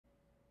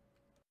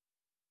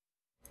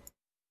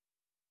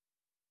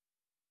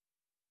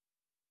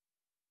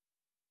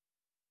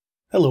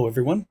Hello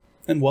everyone,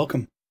 and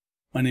welcome.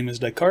 My name is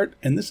Dycart,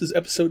 and this is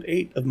episode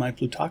 8 of my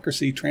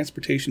Plutocracy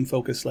transportation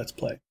focus Let's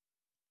Play.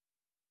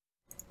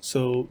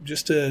 So,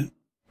 just to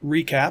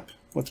recap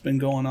what's been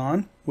going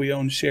on, we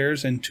own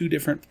shares in 2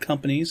 different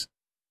companies.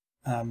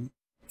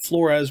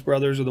 Flores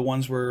brothers are the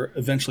ones we're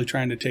eventually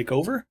trying to take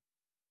over,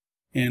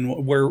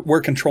 and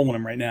we're controlling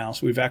them right now,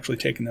 so we've actually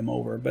taken them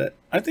over, but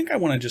I think I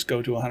want to just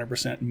go to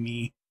 100%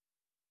 me.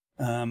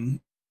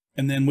 And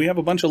then we have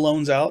a bunch of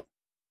loans out.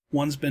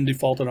 One's been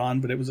defaulted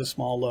on, but it was a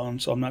small loan,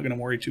 so I'm not going to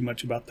worry too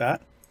much about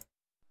that.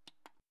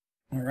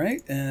 All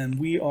right, and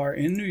we are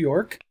in New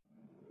York.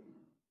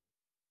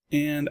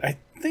 And I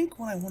think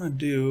what I want to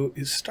do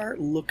is start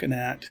looking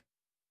at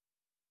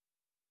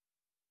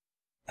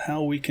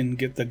how we can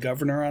get the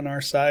governor on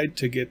our side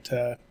to get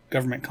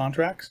government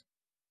contracts.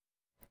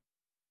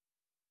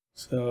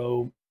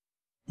 So,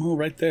 well,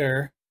 right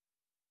there,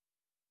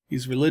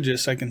 he's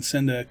religious. I can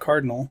send a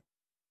cardinal,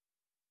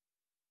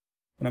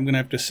 but I'm going to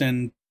have to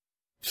send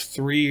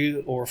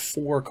 3 or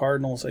 4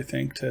 cardinals, I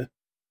think, to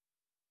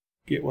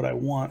get what I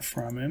want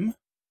from him.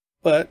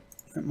 But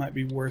that might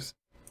be worth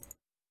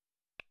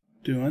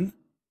doing.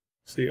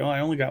 See, oh,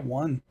 I only got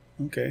 1.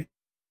 Okay.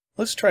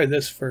 Let's try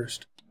this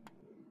first.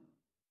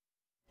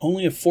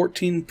 Only a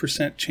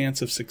 14%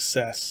 chance of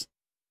success.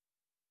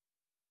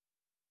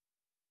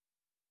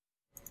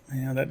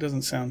 Yeah, that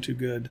doesn't sound too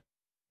good.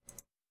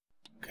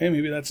 Okay,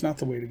 maybe that's not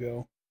the way to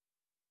go.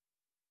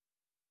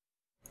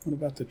 What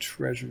about the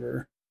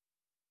treasurer?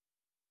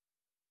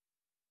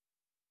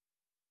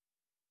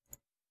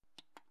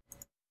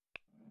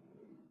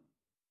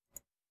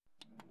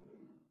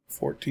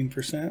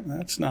 14%,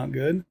 that's not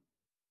good.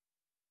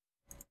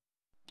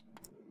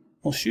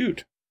 Well,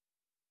 shoot.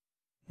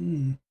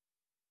 I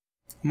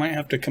might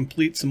have to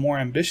complete some more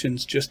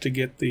ambitions just to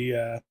get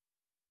the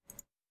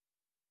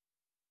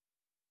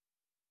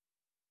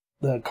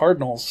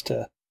cardinals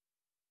to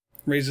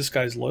raise this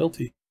guy's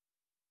loyalty.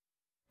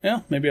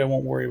 Yeah, maybe I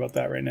won't worry about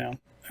that right now. All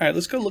right,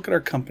 let's go look at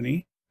our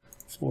company,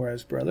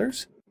 Flores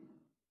Brothers.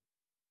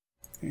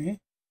 Okay.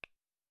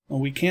 Well,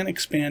 we can't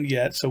expand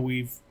yet, so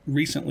we've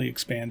recently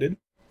expanded.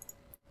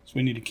 So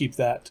we need to keep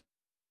that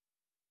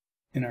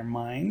in our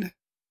mind.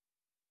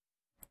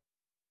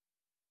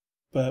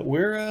 But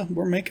we're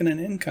making an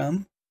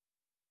income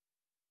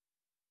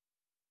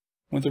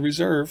with a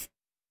reserve.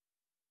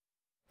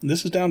 And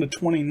this is down to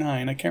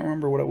 29. I can't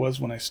remember what it was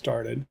when I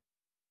started.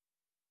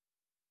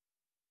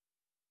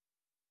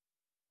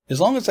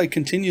 As long as I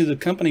continue the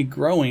company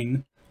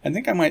growing, I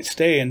think I might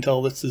stay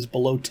until this is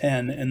below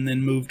 10 and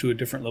then move to a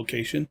different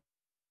location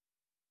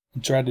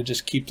and try to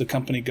just keep the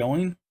company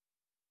going.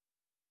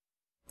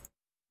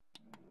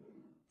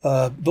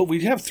 But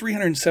we have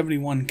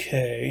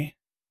 371K.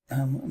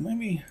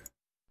 Maybe.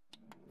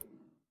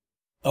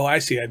 Oh, I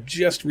see. I've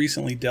just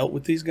recently dealt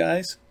with these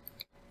guys.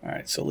 All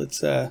right, so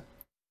let's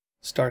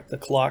start the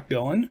clock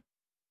going.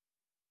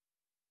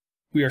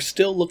 We are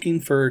still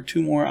looking for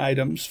 2 more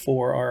items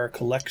for our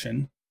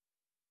collection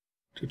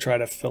to try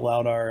to fill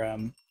out our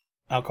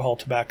alcohol,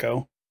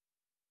 tobacco.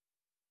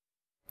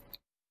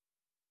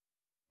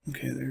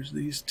 Okay, there's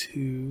these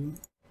 2.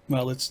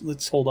 Well,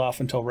 let's hold off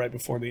until right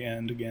before the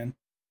end again.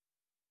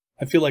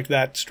 I feel like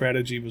that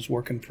strategy was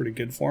working pretty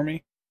good for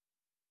me.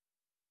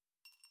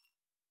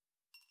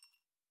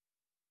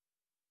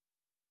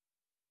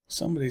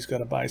 Somebody's got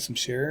to buy some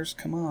shares.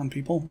 Come on,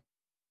 people.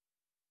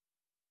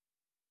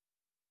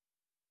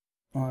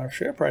 Our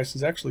share price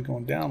is actually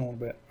going down a little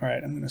bit. All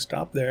right, I'm going to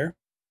stop there.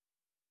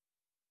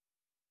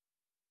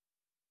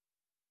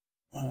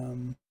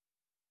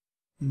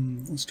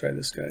 Let's try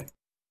this guy.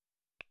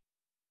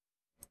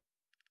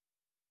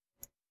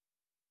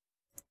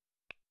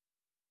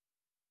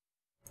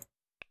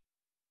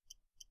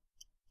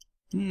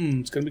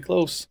 It's going to be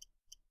close.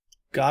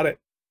 Got it.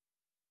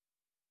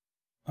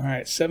 All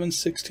right,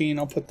 716.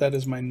 I'll put that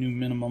as my new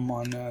minimum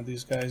on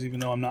these guys,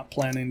 even though I'm not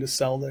planning to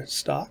sell their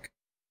stock.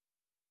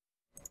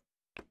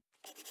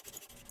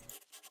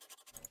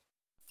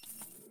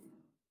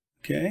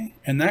 Okay,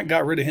 and that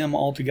got rid of him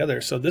altogether.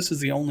 So this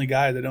is the only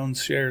guy that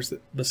owns shares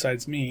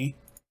besides me.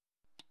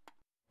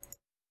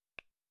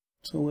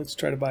 So let's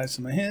try to buy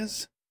some of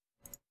his.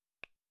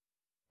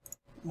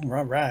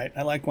 All right,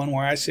 I like one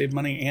where I save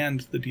money and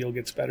the deal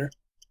gets better.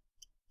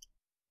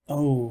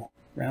 Oh,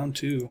 round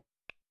 2.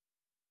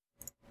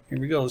 Here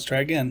we go, let's try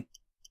again.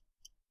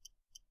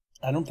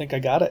 I don't think I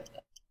got it.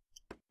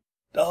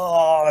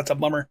 Oh, that's a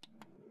bummer.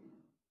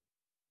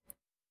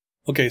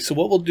 Okay, so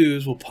what we'll do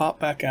is we'll pop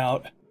back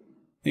out.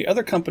 The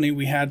other company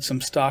we had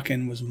some stock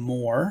in was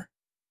more.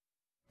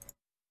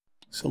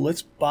 So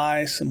let's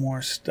buy some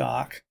more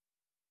stock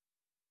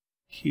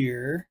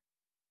here.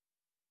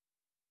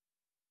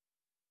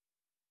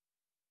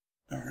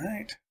 All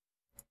right.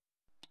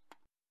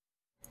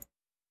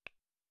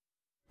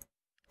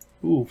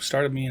 Ooh,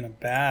 started me in a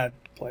bad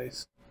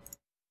place.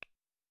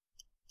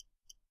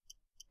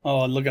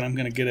 Oh, look at, I'm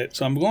going to get it.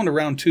 So I'm going to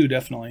round 2,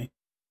 definitely.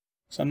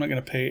 So I'm not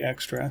going to pay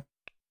extra.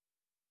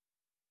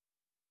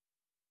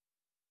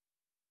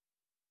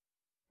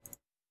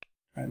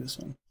 Try this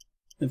one.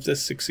 If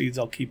this succeeds,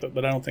 I'll keep it,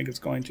 but I don't think it's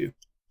going to.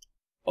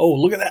 Oh,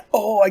 look at that.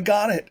 Oh, I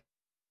got it.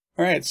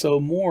 All right, so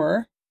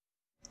more.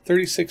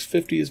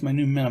 36.50 is my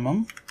new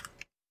minimum.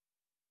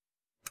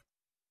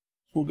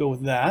 We'll go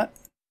with that.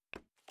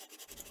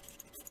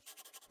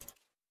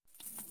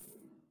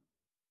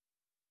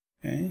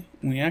 Okay,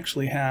 we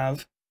actually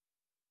have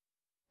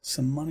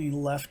some money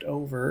left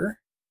over.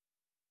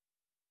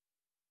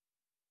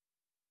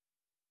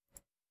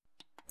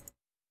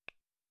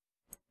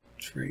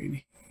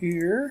 Trade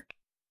here.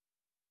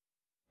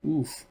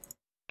 Oof.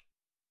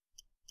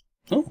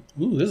 Oh,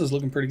 ooh, this is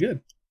looking pretty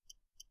good.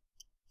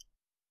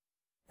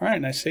 All right,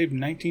 and I saved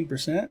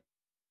 19%.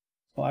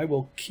 So I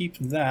will keep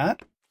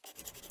that.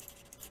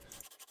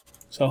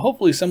 So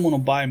hopefully someone will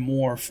buy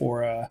more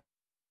for a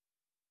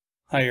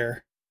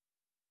higher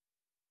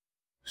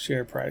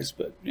share price.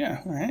 But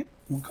yeah, all right,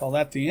 we'll call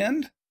that the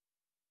end.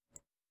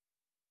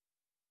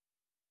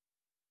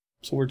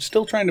 So we're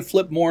still trying to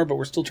flip more, but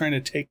we're still trying to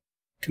take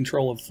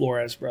control of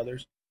Flores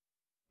Brothers.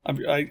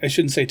 I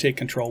shouldn't say take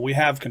control. We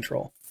have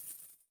control.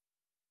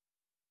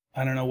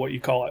 I don't know what you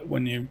call it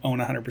when you own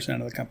 100%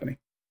 of the company.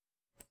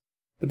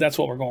 But that's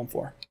what we're going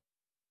for.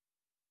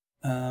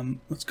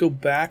 Let's go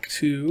back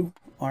to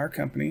our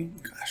company.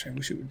 Gosh, I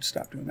wish it would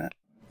stop doing that.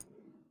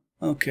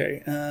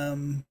 Okay.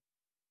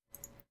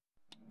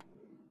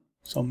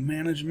 So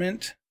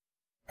management.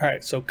 All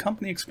right, so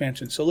company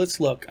expansion. So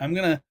let's look.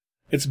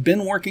 It's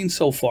been working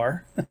so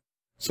far.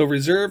 So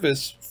reserve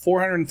is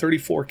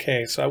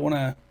 434K.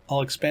 So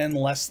I'll expand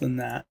less than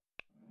that.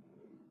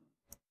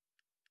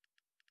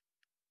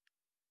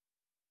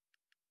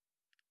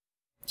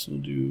 So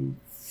we'll do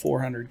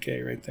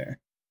 400K right there.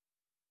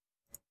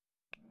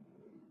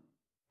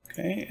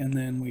 Okay, and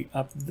then we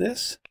up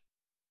this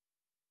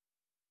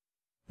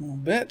a little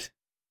bit.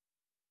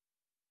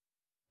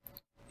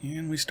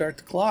 And we start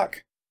the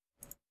clock.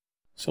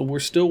 So we're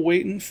still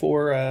waiting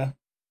for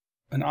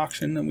an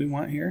auction that we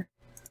want here.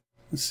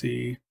 Let's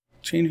see.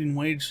 Changing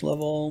wage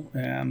level.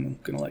 And I'm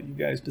going to let you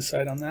guys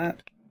decide on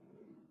that.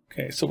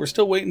 Okay, so we're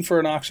still waiting for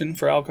an auction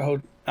for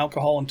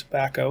alcohol and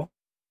tobacco.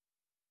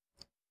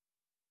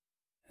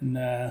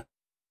 And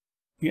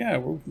yeah,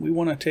 we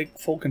want to take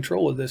full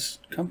control of this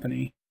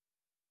company.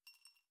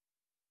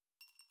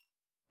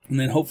 And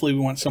then hopefully we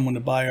want someone to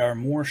buy our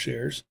more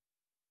shares.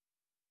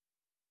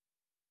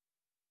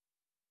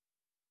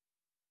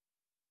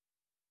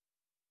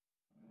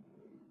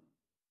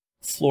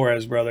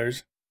 Flores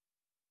Brothers.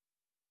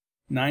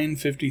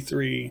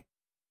 953.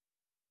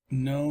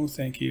 No,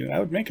 thank you. I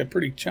would make a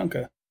pretty good chunk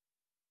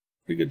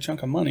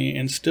of money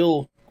and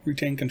still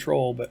retain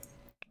control, but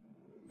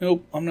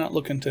nope, I'm not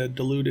looking to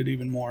dilute it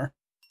even more.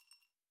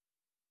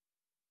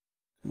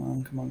 Come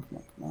on, come on, come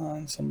on, come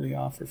on. Somebody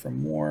offer for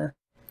more.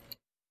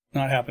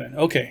 Not happening.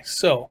 Okay,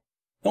 so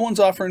no one's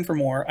offering for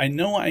more. I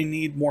know I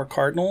need more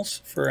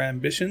cardinals for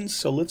ambitions,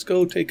 so let's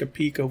go take a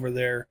peek over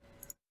there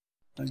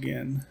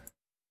again.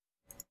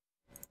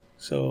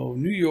 So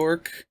New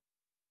York,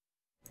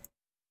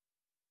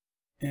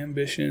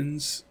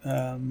 ambitions,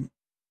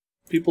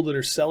 people that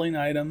are selling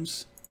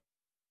items,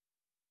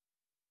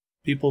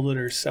 people that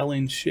are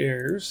selling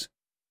shares,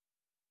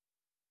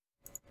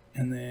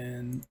 and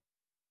then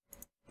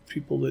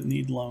people that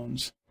need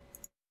loans.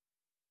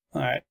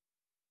 All right.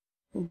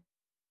 We'll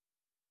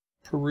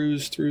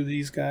peruse through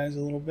these guys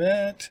a little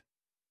bit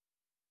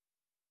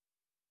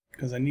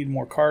because I need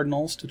more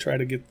cardinals to try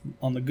to get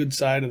on the good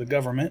side of the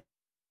government.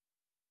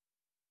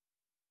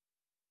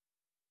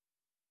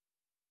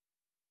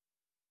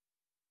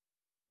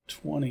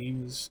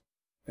 $20 was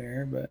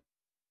there, but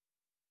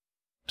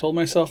told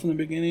myself in the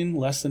beginning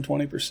less than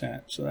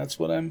 20%. So that's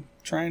what I'm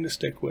trying to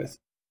stick with.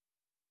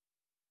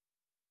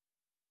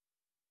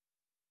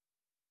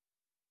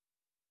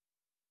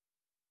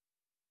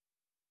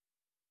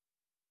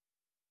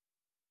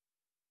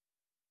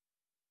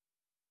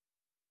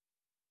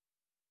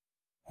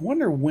 I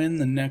wonder when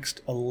the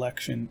next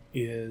election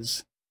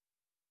is.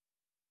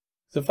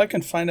 So if I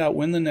can find out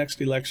when the next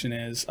election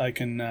is, I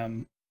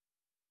can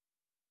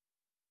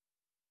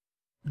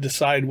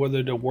decide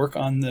whether to work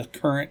on the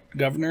current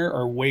governor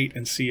or wait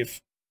and see if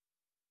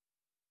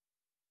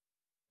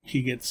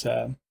he gets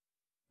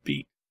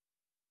beat.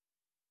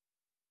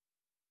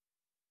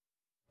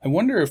 I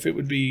wonder if it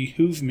would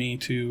behoove me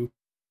to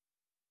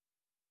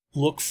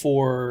look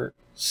for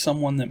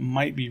someone that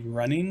might be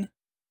running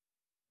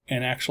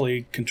and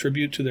actually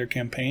contribute to their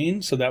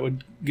campaign, so that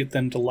would get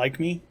them to like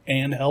me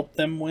and help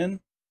them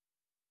win.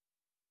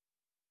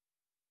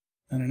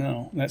 I don't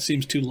know. That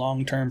seems too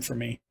long-term for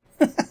me.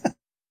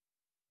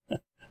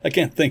 I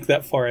can't think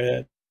that far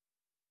ahead.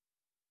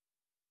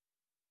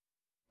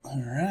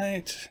 All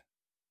right.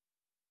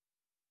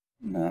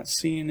 Not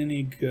seeing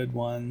any good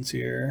ones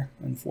here,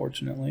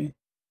 unfortunately.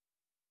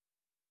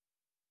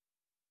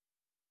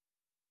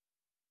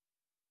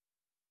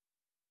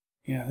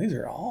 Yeah, these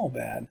are all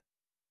bad.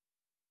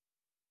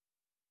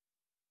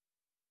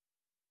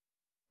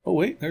 Oh,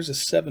 wait, there's a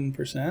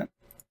 7%.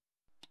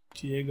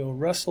 Diego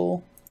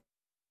Russell.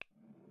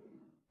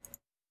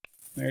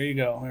 There you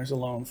go. There's a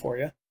loan for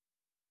you.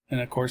 And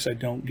of course, I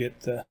don't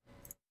get the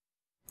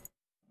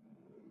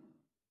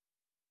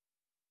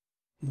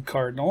the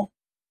cardinal.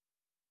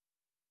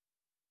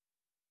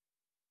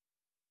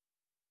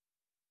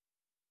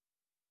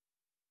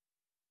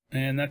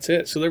 And that's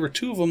it. So there were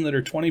two of them that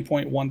are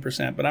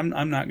 20.1%, but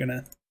I'm not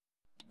gonna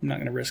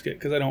risk it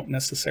because I don't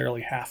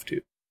necessarily have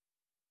to.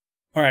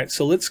 All right,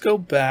 so let's go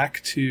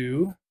back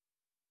to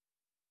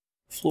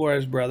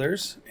Flores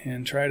Brothers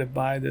and try to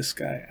buy this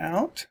guy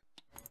out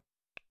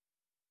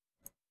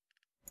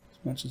as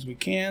much as we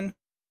can.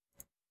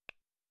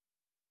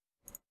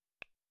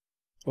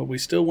 But we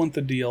still want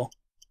the deal.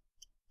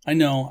 I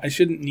know I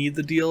shouldn't need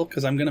the deal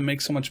because I'm going to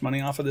make so much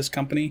money off of this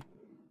company.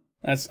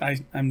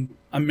 I'm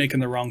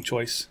making the wrong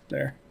choice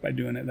there by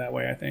doing it that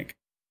way, I think.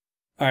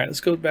 All right, let's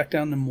go back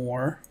down to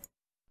more.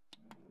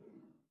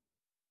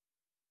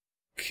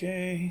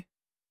 Okay.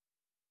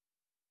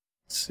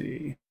 Let's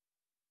see.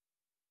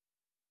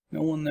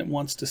 No one that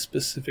wants to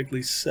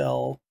specifically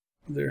sell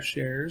their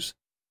shares.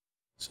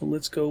 So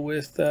let's go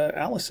with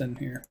Allison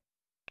here.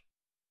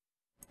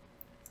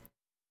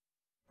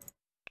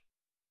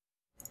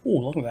 Oh,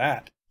 look at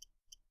that.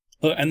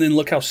 Look, and then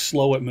look how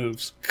slow it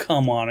moves.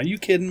 Come on, are you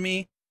kidding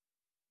me?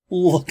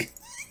 Look.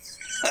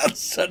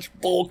 That's such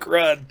bull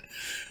crud.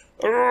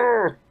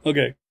 Urgh.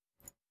 Okay.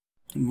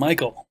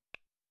 Michael.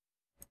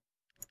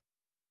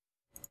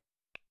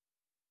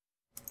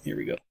 Here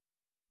we go.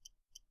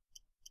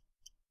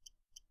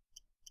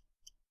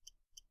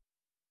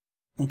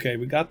 Okay,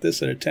 we got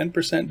this at a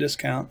 10%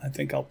 discount. I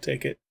think I'll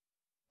take it.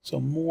 So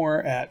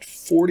more at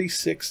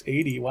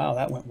 46.80. Wow,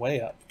 that went way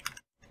up.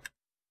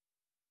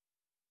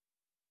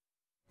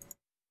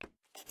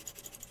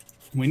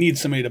 We need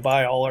somebody to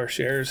buy all our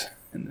shares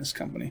in this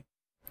company.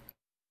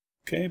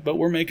 Okay, but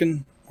we're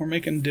making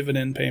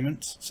dividend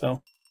payments,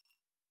 so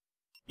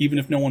even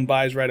if no one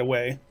buys right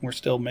away, we're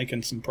still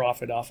making some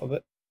profit off of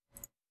it.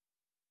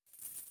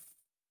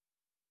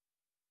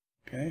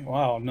 Okay,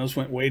 wow, and those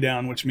went way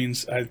down, which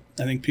means I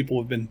think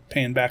people have been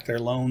paying back their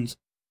loans.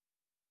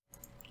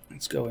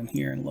 Let's go in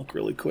here and look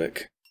really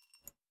quick.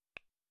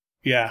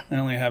 Yeah, I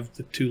only have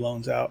the 2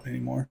 loans out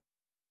anymore.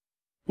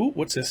 Ooh,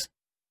 what's this?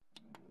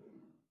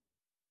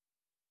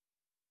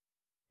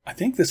 I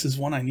think this is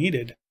one I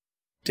needed.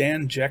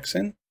 Dan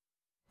Jackson.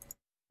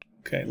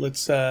 Okay,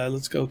 let's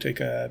go take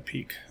a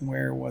peek.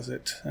 Where was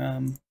it?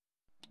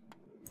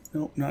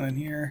 Nope, not in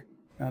here.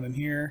 Not in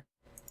here.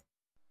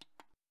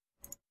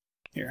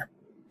 Here.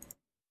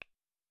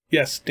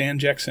 Yes, Dan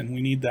Jackson.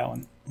 We need that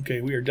one.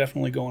 Okay, we are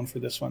definitely going for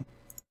this one.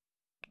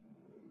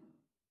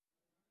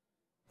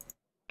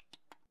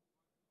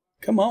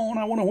 Come on,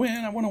 I want to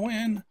win. I want to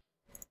win.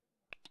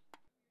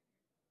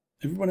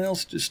 Everyone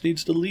else just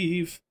needs to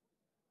leave.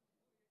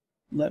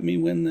 Let me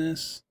win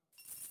this.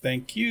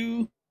 Thank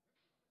you.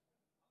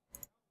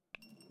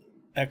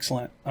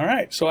 Excellent. All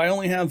right, so I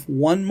only have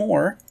one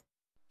more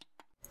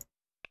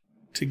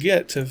to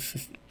get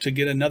to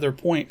get another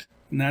point,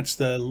 and that's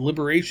the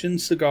Liberation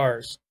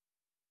Cigars.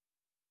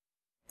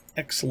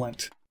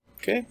 Excellent.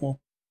 Okay, we'll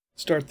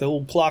start the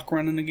old clock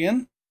running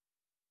again.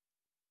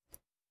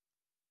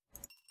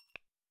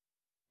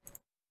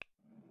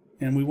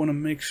 And we want to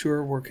make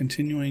sure we're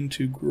continuing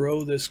to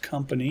grow this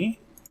company.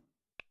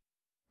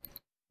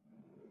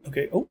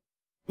 Okay, oh,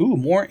 ooh,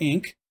 more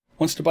ink.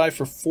 Wants to buy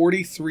for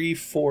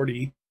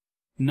 $43.40.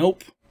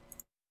 Nope.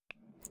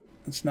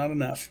 That's not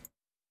enough.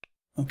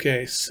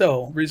 Okay,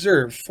 so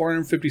reserve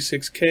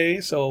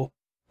 456K, so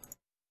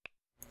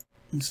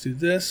let's do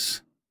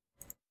this.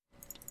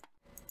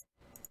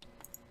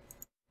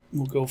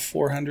 We'll go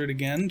 400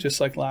 again,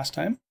 just like last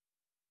time.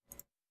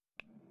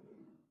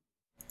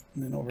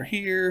 And then over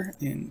here,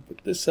 and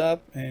put this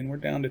up, and we're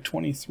down to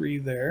 23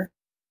 there.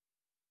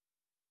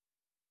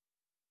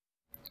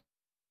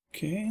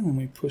 Okay, let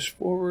me push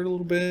forward a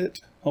little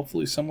bit.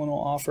 Hopefully someone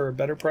will offer a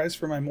better price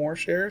for my more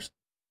shares.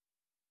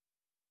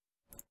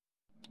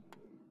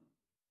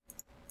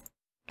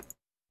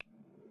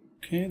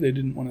 Okay, they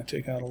didn't want to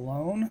take out a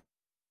loan.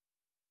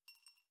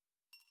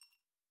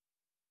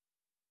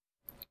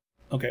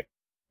 Okay,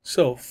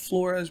 so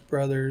Flores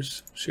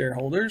Brothers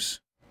shareholders.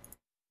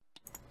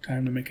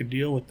 Time to make a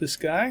deal with this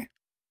guy.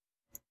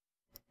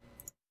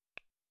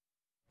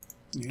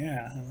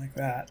 Yeah, I like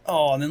that.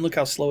 Oh, and then look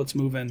how slow it's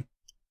moving.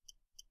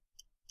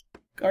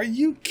 Are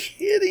you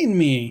kidding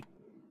me?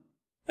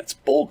 That's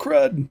bull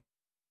crud.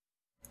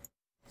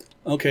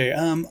 Okay,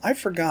 I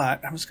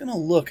forgot. I was gonna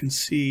look and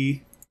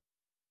see.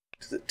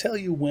 Does it tell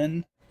you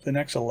when the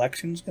next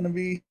election's gonna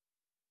be?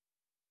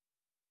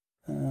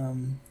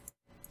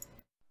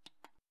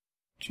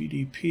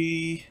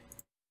 GDP,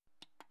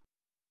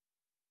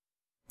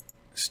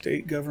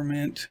 state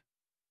government,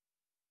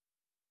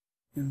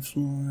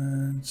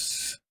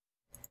 influence,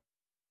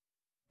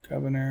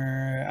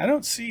 governor. I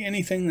don't see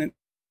anything that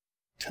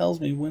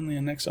tells me when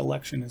the next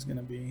election is going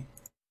to be.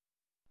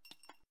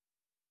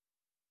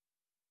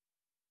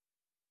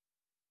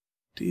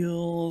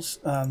 Deals.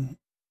 What's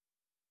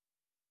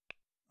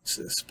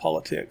this?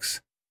 Politics.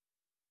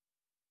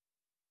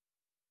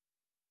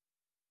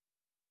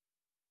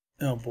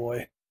 Oh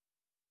boy.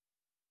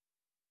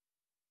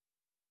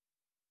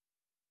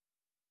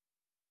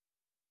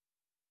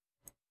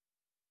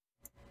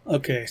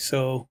 Okay,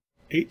 so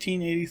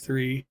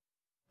 1883.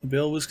 The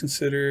bill was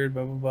considered,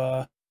 blah, blah,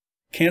 blah.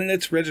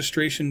 Candidates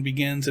registration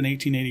begins in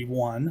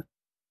 1881.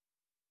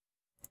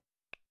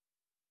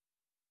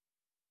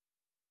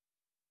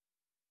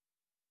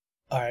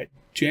 All right,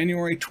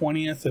 January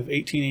 20th of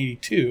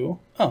 1882.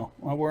 Oh,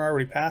 well, we're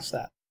already past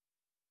that.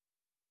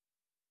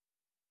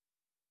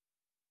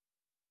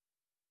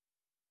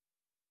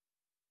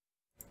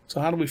 So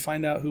how do we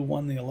find out who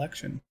won the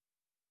election?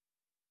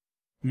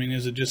 I mean,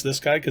 is it just this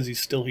guy because he's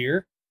still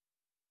here?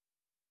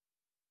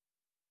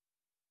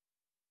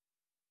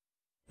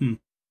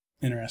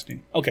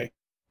 Interesting. Okay,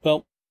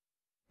 well,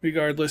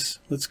 regardless,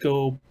 let's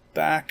go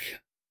back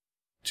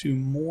to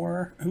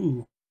more.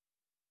 Ooh.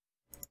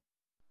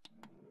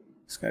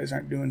 These guys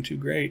aren't doing too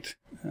great.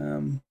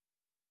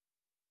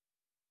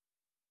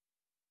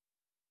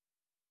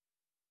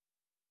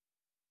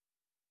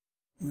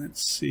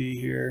 Let's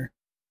see here.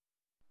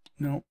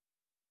 Nope.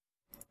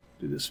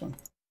 Do this one.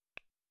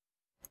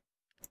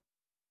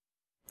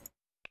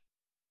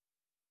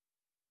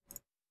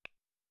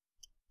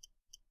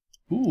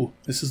 Ooh,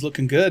 this is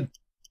looking good.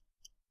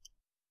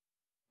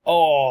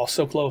 Oh,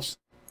 so close.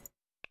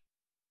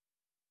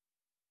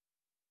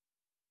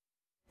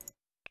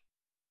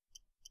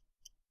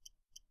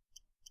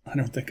 I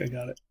don't think I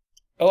got it.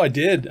 Oh, I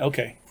did.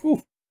 Okay.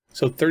 Whew.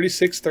 So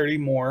 36.30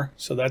 more.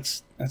 So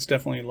that's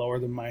definitely lower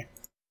than my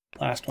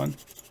last one.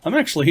 I'm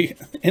actually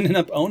ending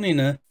up owning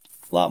a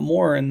lot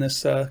more in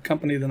this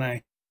company than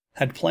I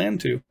had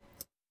planned to.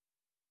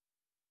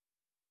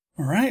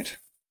 All right.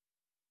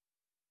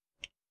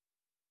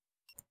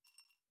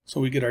 So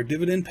we get our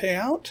dividend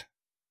payout.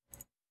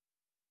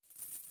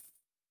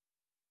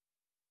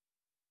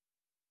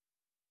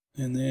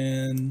 And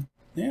then,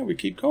 yeah, we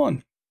keep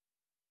going.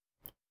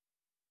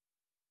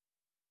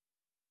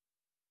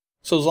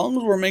 So as long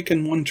as we're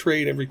making one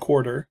trade every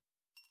quarter,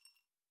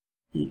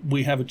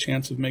 we have a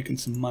chance of making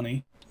some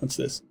money. What's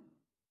this?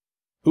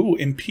 Ooh,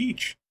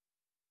 impeach.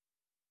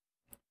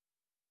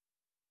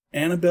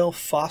 Annabelle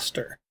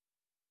Foster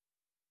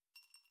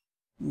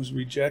was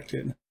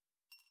rejected.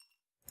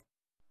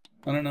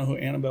 I don't know who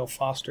Annabelle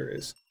Foster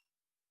is.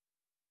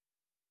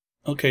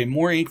 Okay,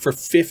 more ink for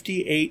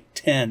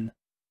 58.10.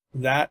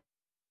 That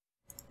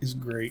is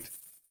great.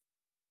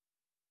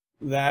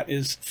 That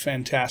is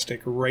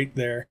fantastic right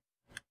there.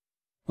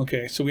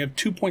 Okay, so we have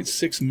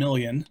 2.6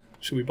 million.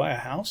 Should we buy a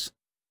house?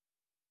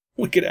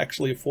 We could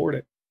actually afford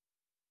it.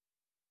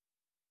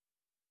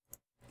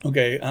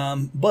 Okay,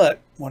 but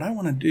what I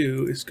want to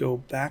do is go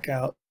back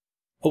out.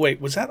 Oh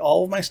wait, was that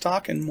all of my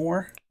stock and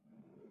more?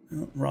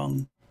 Oh,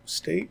 wrong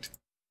state.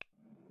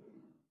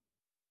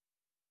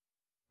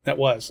 That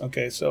was.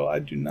 Okay, so I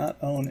do not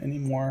own any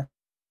more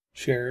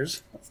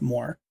shares of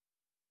more.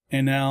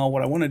 And now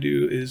what I want to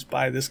do is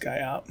buy this guy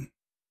out.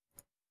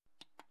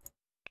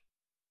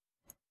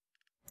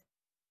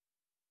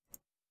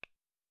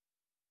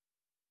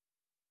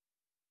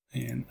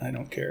 And I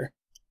don't care.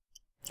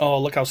 Oh,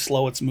 look how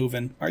slow it's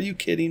moving. Are you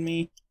kidding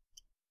me?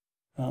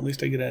 At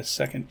least I get a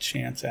second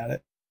chance at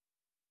it.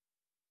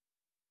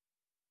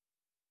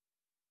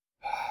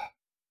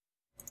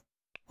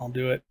 I'll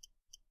do it.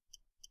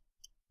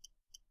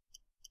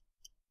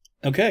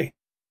 Okay.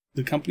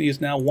 The company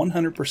is now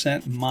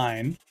 100%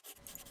 mine.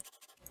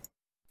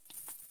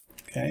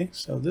 Okay,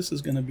 so this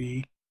is going to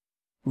be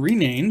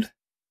renamed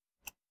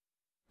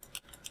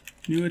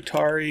New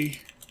Atari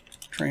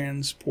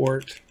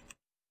Transport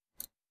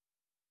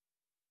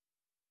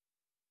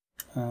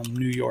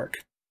New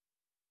York.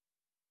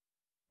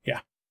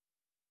 Yeah.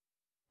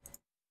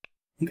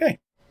 Okay,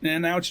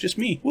 and now it's just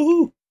me.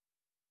 Woohoo!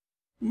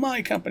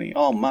 My company,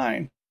 all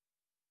mine.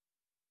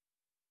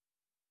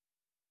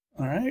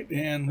 All right,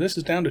 and this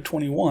is down to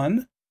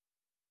 21.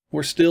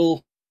 We're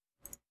still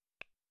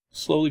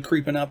slowly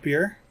creeping up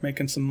here,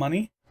 making some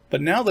money.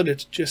 But now that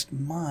it's just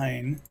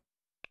mine,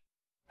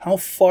 how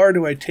far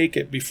do I take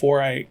it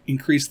before I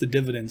increase the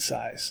dividend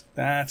size?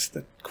 That's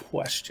the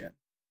question.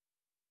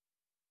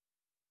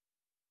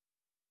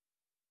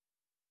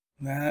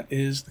 That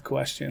is the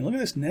question. Look at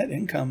this, net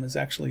income is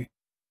actually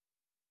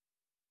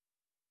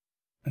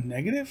a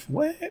negative?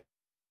 What?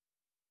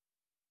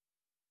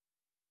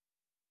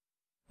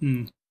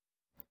 I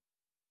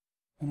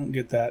don't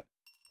get that.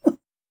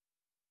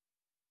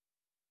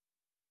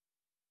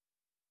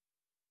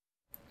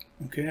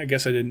 Okay, I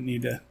guess I didn't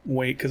need to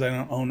wait because I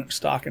don't own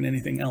stock in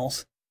anything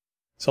else.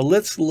 So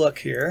let's look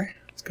here.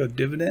 Let's go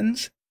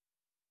dividends.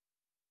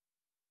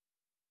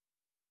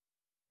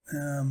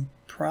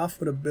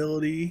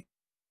 Profitability.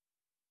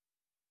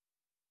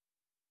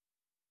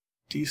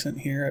 Decent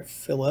here at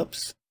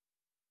Phillips.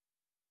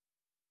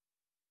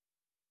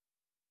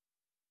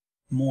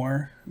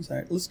 More.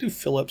 Let's do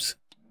Phillips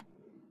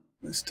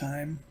this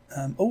time.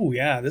 Oh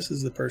yeah, this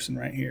is the person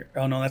right here.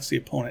 Oh no, that's the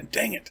opponent.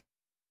 Dang it.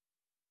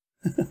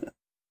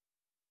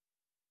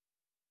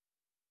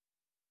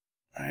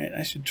 Alright,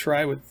 I should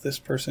try with this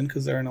person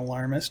because they're an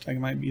alarmist. I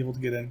might be able to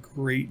get a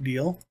great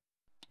deal.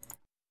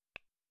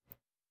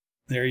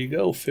 There you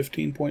go,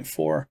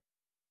 15.4.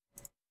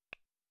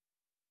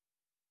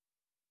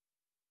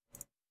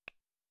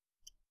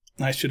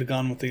 I should have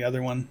gone with the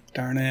other one.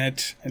 Darn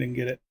it. I didn't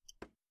get it.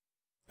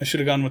 I should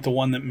have gone with the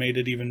one that made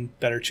it even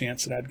better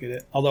chance that I'd get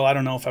it. Although I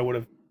don't know if I would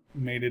have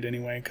made it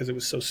anyway because it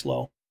was so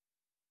slow.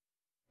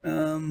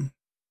 Here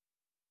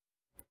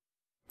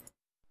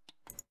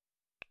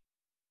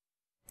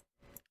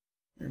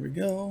we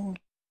go.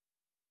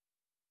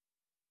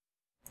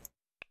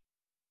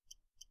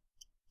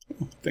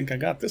 I think I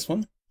got this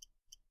one.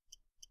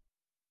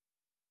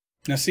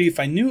 Now see, if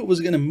I knew it was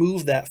going to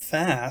move that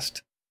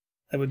fast,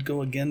 I would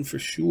go again for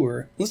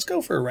sure. Let's go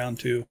for a round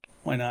 2.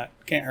 Why not?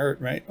 Can't hurt,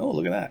 right? Oh,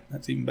 look at that.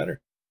 That's even better.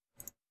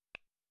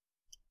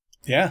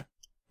 Yeah,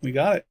 we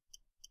got it.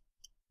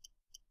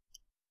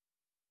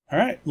 All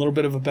right, a little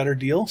bit of a better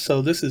deal.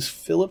 So this is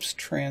Phillips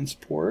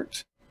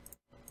Transport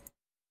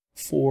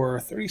for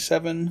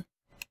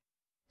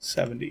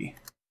 $37.70.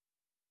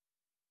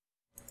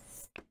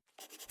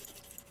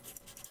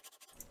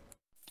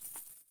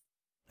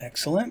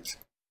 Excellent.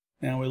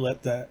 Now we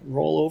let that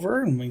roll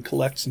over and we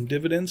collect some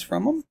dividends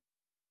from them.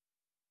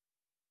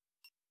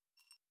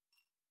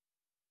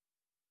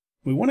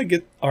 We want to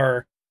get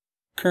our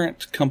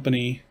current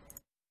company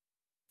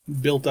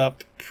built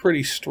up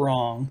pretty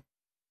strong.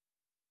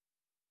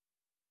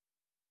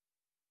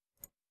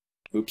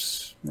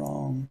 Oops,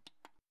 wrong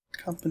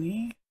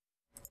company.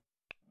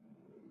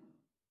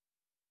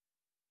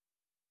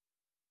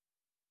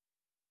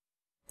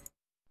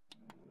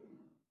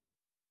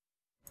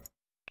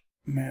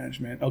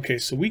 Management. Okay,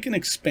 so we can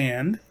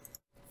expand.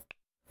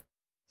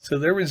 So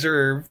their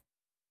reserve,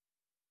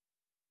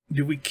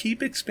 do we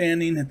keep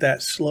expanding at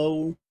that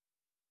slow,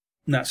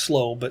 not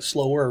slow, but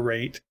slower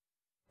rate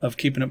of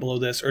keeping it below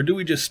this, or do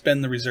we just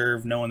spend the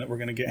reserve knowing that we're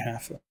going to get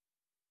half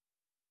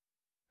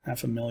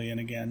a million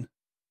again?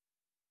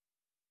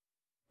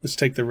 Let's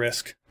take the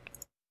risk.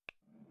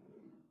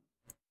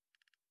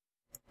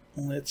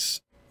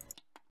 Let's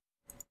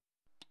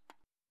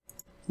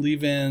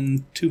leave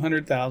in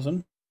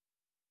 200,000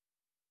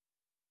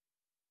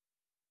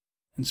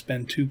 and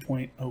spend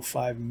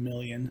 2.05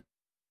 million.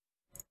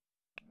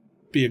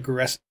 Be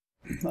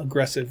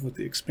aggressive with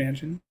the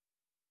expansion.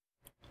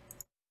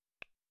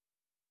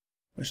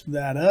 Push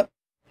that up.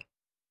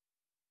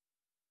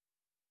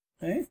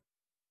 Okay.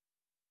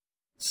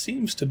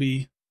 Seems to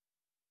be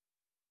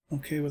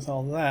okay with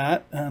all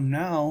that.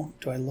 Now,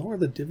 do I lower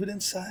the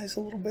dividend size a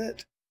little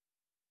bit?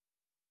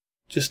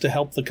 Just to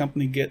help the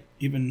company get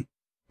even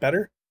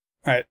better?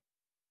 All right.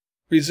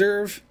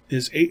 Reserve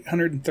is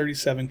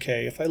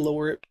 837K. If I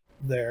lower it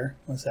there,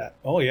 what's that?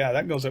 Oh yeah,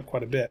 that goes up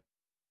quite a bit.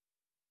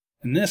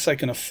 And this I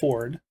can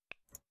afford.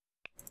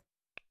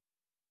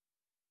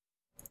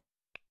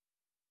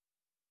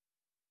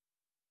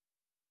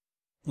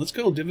 Let's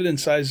go dividend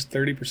size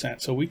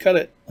 30%. So we cut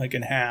it like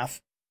in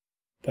half,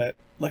 but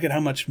look at how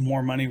much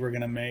more money we're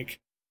going to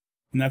make.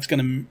 And that's going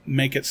to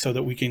make it so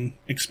that we can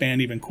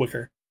expand even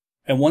quicker.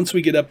 And once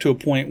we get up to a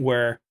point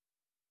where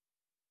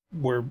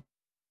we're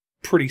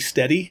pretty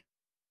steady,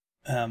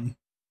 then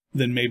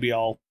maybe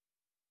I'll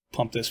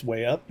pump this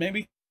way up,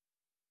 maybe.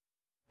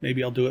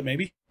 Maybe I'll do it,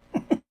 maybe.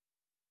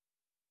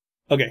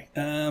 Okay,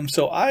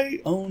 so I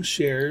own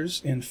shares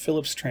in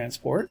Phillips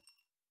Transport.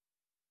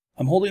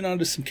 I'm holding on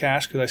to some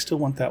cash because I still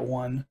want that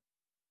one.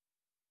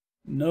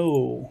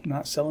 No,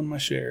 not selling my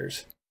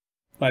shares.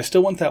 But I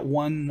still want that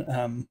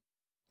one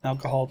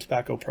alcohol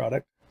tobacco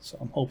product, so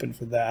I'm hoping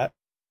for that.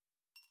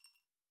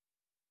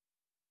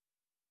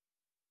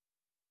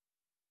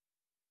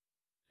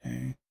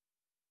 Okay.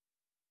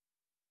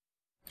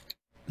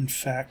 In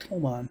fact,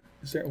 hold on.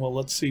 Is there? Well,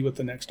 let's see what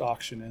the next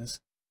auction is.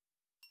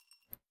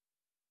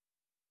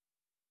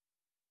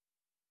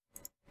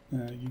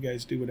 You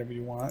guys do whatever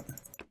you want.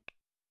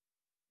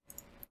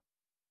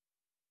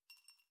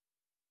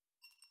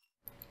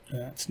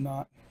 That's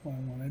not what I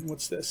wanted.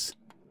 What's this?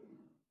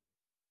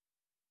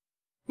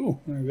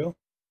 Ooh, there we go.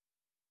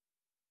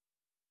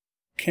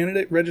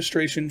 Candidate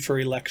registration for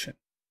election.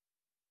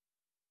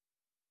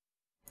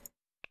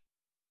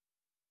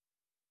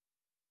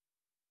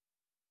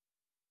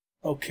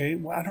 Okay,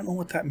 well, I don't know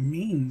what that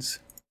means.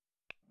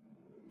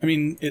 I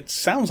mean, it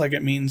sounds like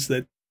it means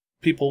that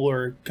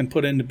people can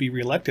put in to be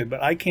reelected,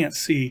 but I can't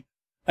see.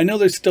 I know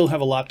they still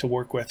have a lot to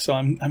work with, so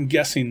I'm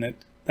guessing that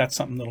that's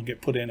something that'll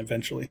get put in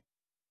eventually.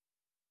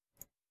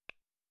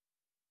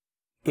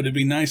 But it'd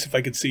be nice if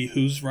I could see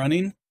who's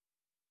running,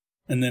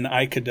 and then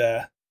I could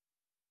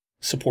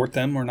support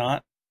them or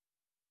not.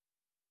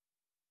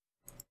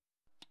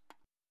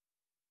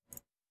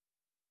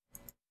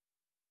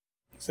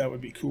 So that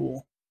would be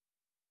cool.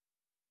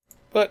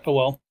 But, oh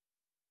well.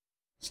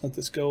 Let's let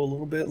this go a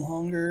little bit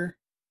longer.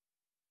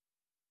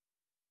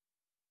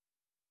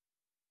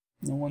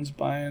 No one's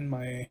buying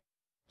my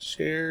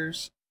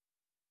shares.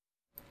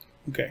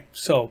 Okay,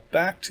 so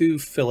back to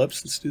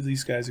Phillips. Let's do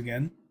these guys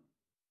again.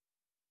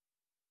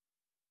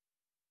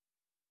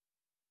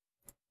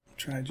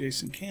 Try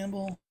Jason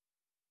Campbell.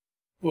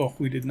 Whoa,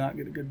 we did not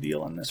get a good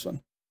deal on this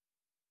one.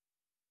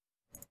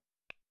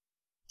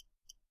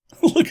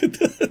 Look at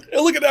that.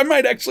 Look at that. I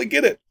might actually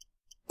get it.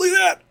 Look at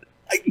that.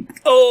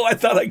 I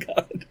thought I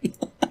got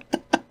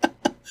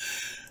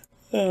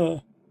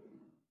it.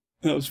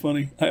 That was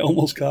funny. I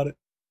almost caught it.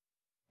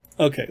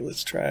 Okay,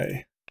 let's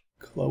try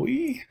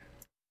Chloe.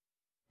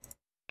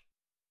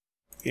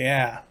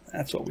 Yeah,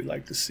 that's what we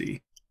like to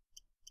see.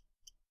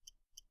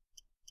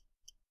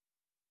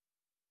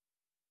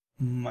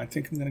 I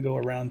think I'm going to go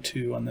around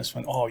 2 on this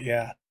one. Oh,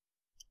 yeah.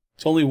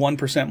 It's only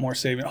 1% more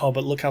saving. Oh,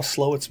 but look how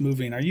slow it's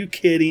moving. Are you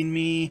kidding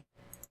me?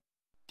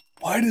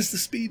 Why does the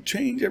speed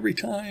change every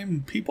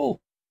time, people?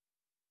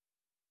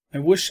 I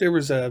wish there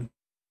was a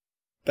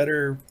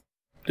better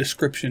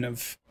description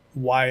of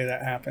why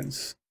that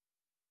happens.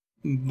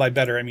 By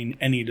better, I mean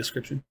any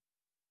description.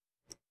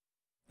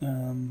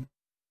 And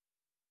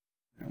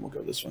we'll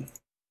go this one.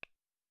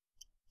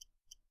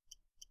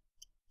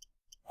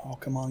 Oh,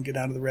 come on, get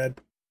out of the red.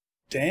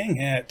 Dang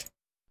it.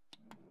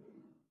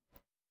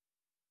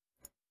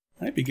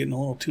 Might be getting a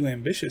little too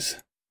ambitious.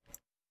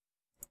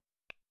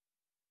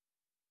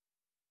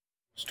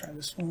 Let's try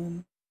this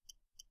one.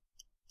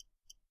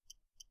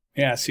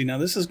 Yeah, see, now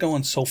this is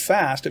going so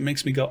fast, it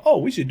makes me go, oh,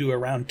 we should do a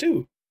round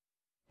 2.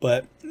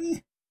 But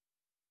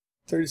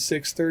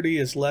 36.30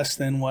 is less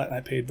than what I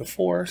paid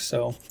before,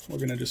 so we're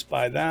going to just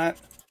buy that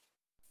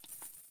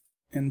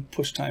and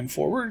push time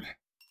forward.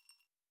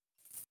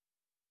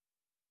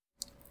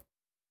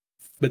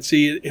 But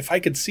see, if I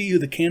could see who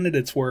the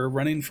candidates were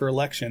running for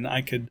election,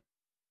 I could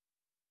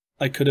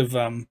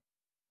have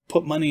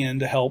put money in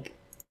to help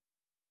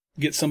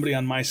get somebody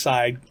on my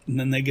side, and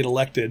then they get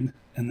elected,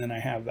 and then I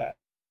have that.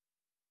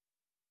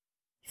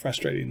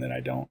 Frustrating that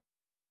I don't.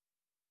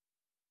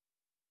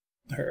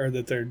 Or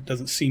that there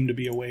doesn't seem to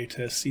be a way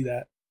to see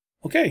that.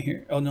 Okay,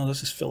 here. Oh no,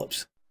 this is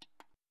Phillips.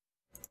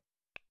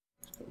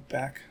 Let's go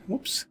back.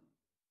 Whoops.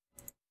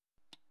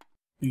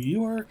 New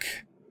York.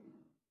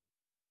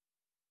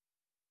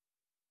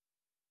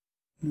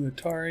 New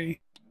Atari.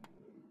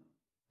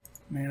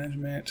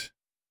 Management.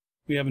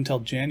 We have until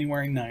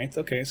January 9th.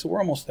 Okay, so we're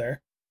almost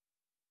there.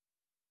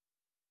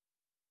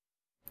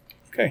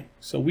 Okay,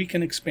 so we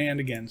can expand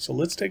again. So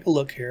let's take a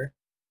look here.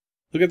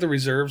 Look at the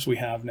reserves we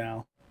have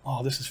now.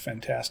 Oh, this is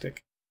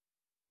fantastic.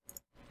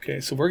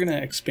 Okay, so we're going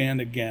to expand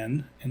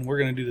again, and we're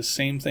going to do the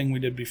same thing we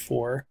did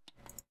before.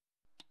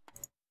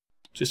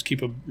 Just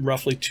keep a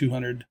roughly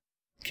 200K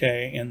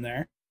in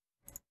there.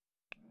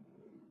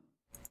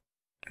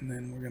 And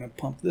then we're going to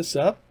pump this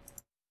up,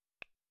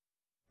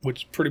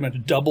 which pretty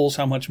much doubles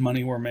how much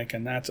money we're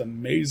making. That's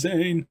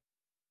amazing.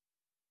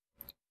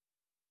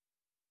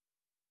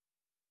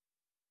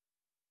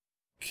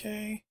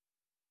 Okay.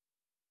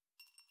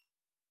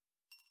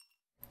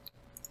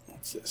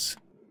 What's this?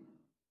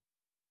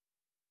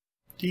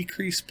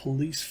 Decrease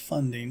police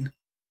funding.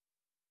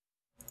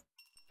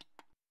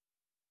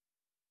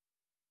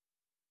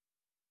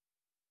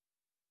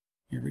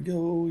 Here we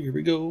go, here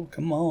we go.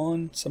 Come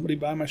on, somebody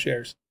buy my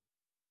shares.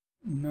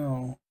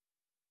 No.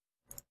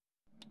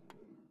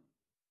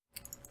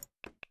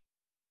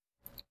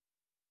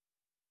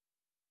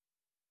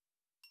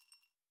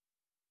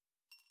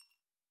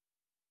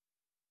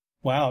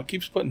 Wow, it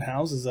keeps putting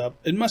houses up.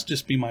 It must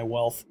just be my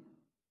wealth.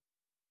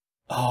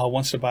 Oh,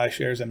 wants to buy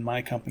shares in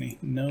my company.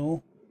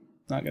 No,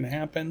 not going to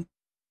happen.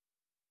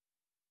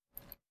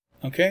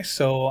 Okay,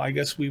 so I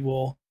guess we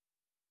will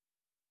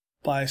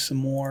buy some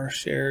more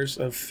shares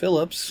of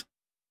Phillips.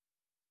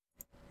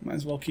 Might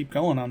as well keep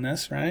going on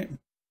this, right?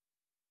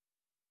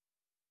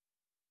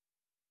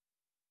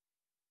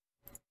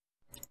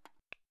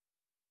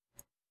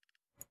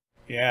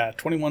 Yeah,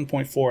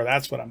 21.4,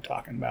 that's what I'm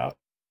talking about.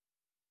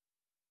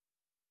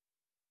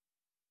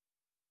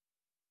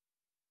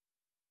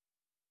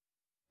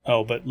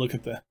 Oh, but look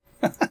at the...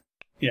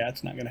 yeah,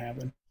 it's not going to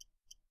happen.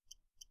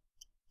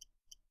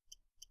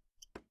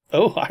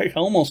 Oh, I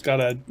almost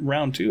got a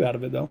round 2 out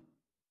of it, though.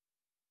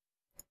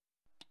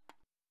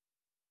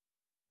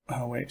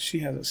 Oh, wait, she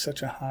has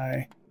such a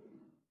high...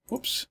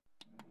 Whoops.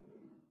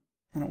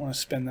 I don't want to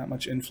spend that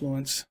much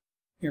influence.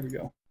 Here we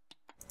go.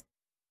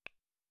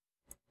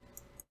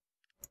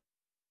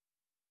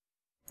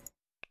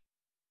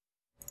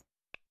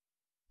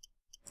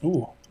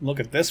 Ooh, look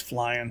at this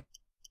flying.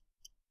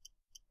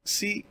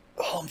 See?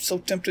 Oh, I'm so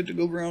tempted to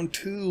go round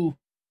 2.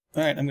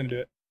 Alright, I'm going to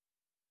do it.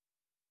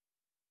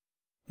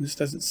 This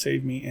doesn't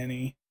save me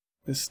any.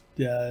 This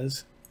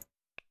does.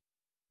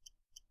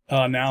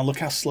 Oh, now look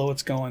how slow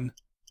it's going.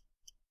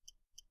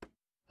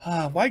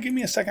 Why give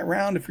me a second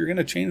round if you're going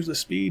to change the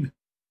speed?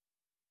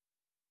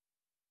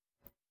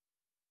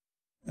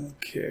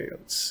 Okay,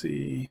 let's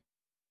see.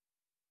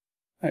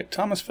 Alright,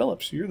 Thomas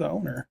Phillips, you're the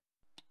owner.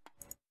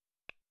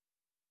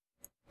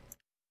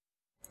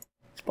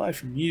 Let's buy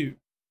from you.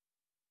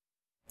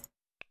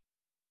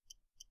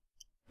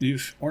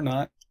 Oof, or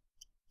not.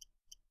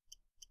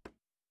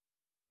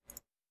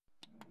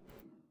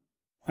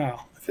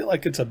 Wow, I feel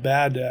like it's a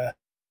bad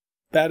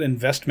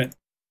investment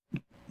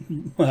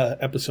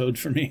episode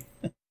for me.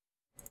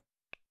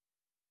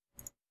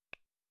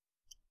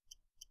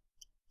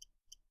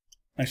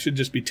 I should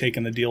just be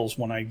taking the deals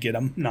when I get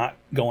them, not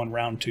going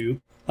round 2.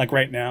 Like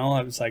right now,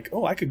 I was like,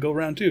 oh, I could go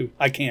round 2.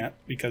 I can't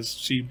because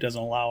she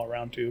doesn't allow a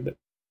round 2. But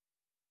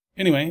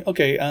anyway,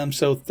 okay,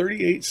 so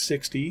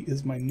 38.60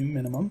 is my new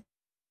minimum.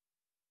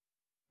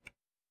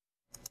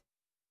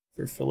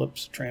 for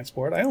Phillips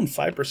Transport. I own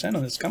 5%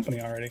 of this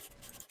company already.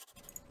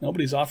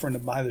 Nobody's offering to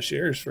buy the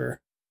shares for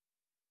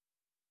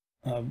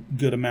a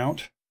good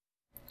amount.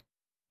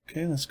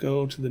 Okay, let's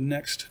go to the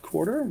next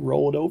quarter.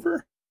 Roll it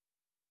over.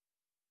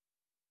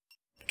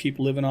 Keep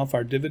living off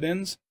our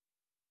dividends.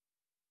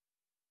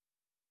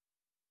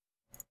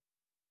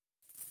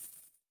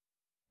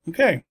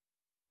 Okay,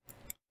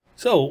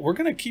 so we're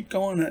going to keep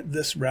going at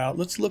this route.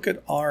 Let's look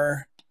at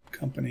our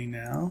company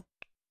now.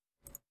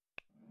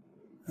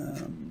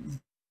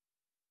 Let's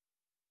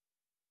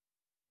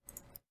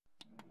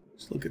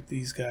look at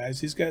these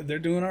guys. These guys, they're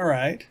doing all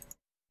right.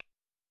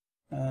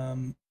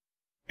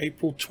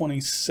 April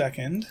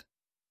 22nd,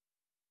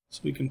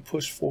 so we can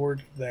push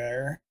forward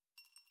there.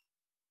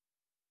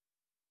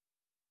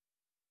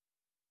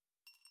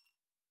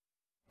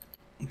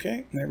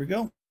 Okay, there we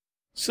go.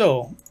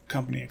 So,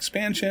 company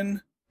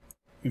expansion,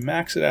 we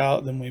max it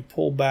out, then we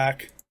pull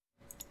back,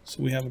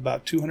 so we have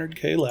about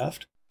 200K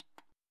left.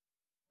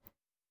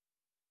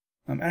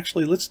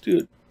 Actually, let's do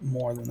it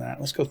more than that.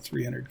 Let's go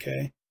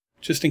 300K,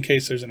 just in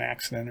case there's an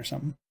accident or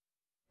something.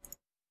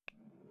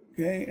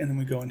 Okay, and then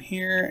we go in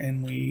here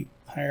and we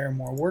hire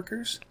more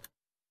workers.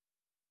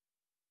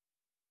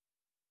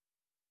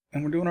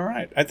 And we're doing all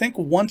right. I think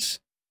once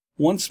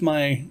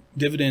my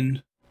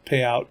dividend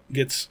payout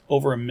gets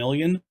over $1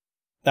 million,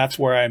 that's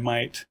where I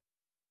might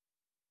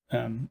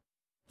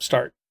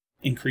start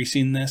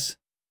increasing this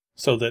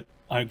so that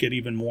I get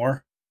even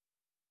more.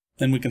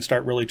 Then we can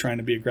start really trying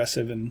to be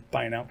aggressive and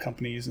buying out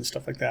companies and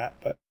stuff like that.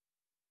 But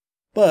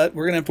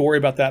we're going to have to worry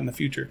about that in the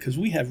future because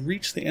we have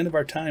reached the end of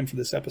our time for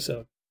this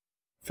episode.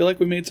 I feel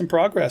like we made some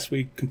progress.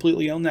 We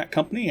completely own that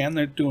company and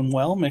they're doing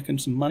well, making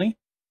some money.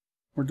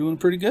 We're doing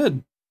pretty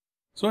good.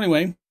 So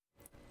anyway,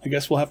 I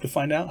guess we'll have to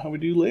find out how we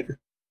do later.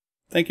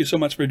 Thank you so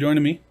much for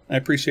joining me. I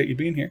appreciate you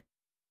being here.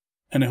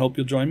 And I hope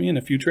you'll join me in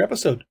a future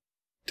episode.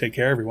 Take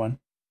care, everyone.